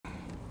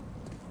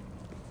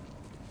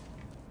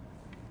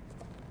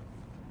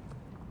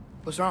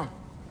What's wrong?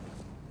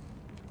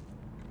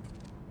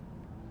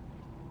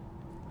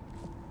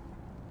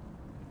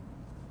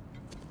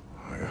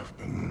 I have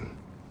been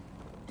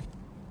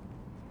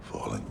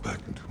falling back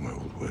into my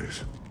old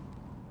ways.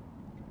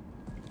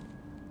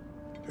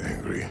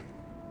 Angry,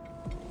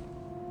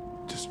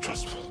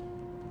 distrustful.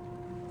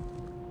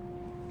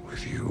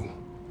 With you,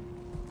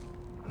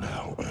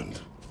 now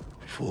and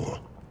before.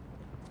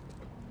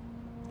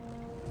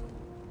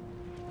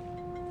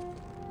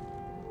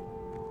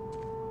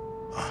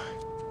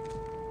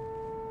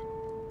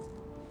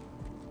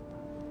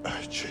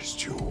 I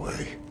chased you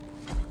away.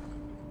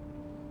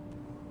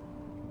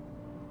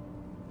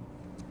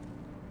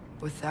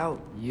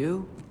 Without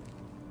you,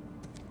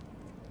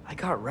 I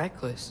got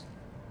reckless.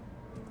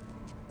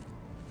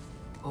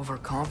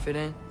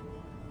 Overconfident.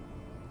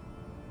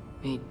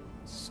 Made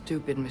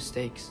stupid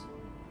mistakes.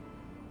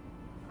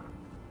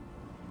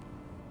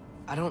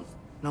 I don't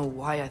know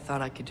why I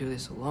thought I could do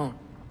this alone.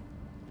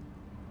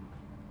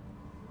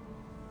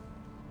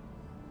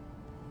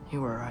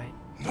 You were right.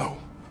 No.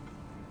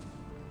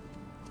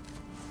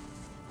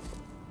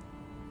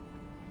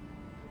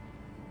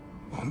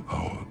 On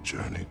our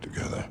journey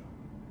together,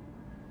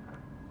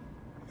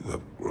 you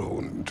have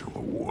grown into a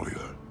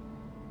warrior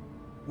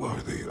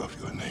worthy of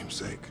your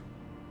namesake.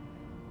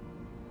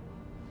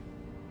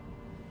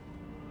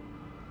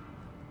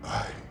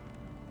 I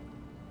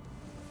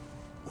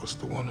was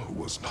the one who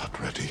was not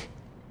ready.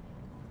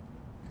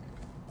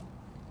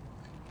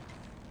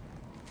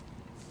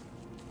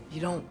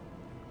 You don't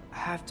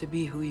have to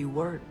be who you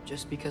were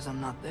just because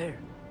I'm not there.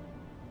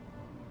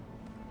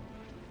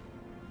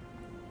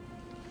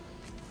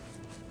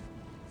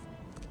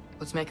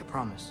 Let's make a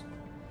promise.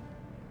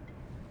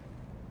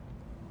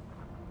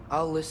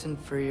 I'll listen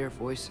for your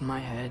voice in my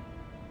head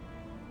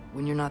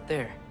when you're not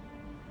there,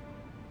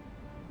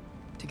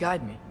 to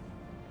guide me.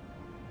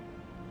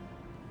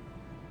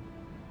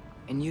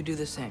 And you do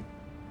the same.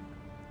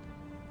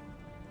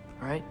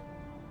 All right?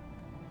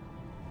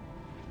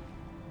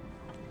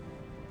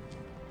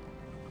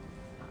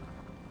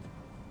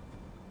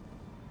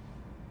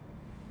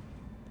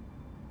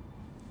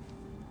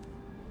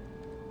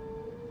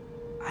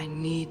 I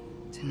need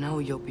to know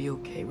you'll be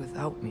okay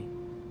without me.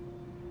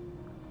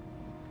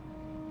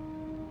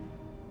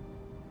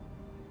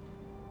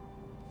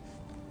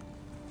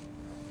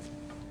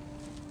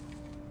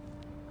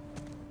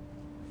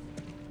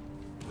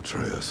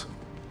 Atreus.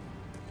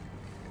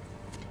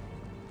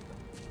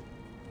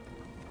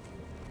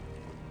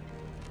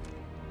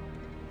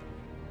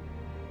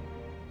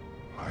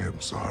 I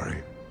am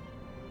sorry.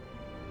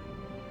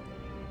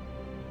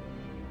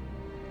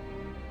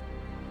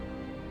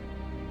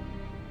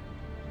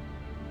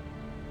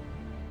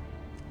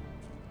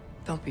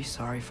 Don't be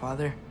sorry,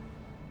 Father.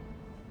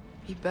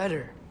 Be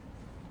better.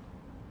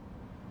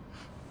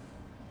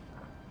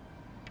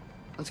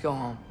 Let's go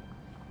home.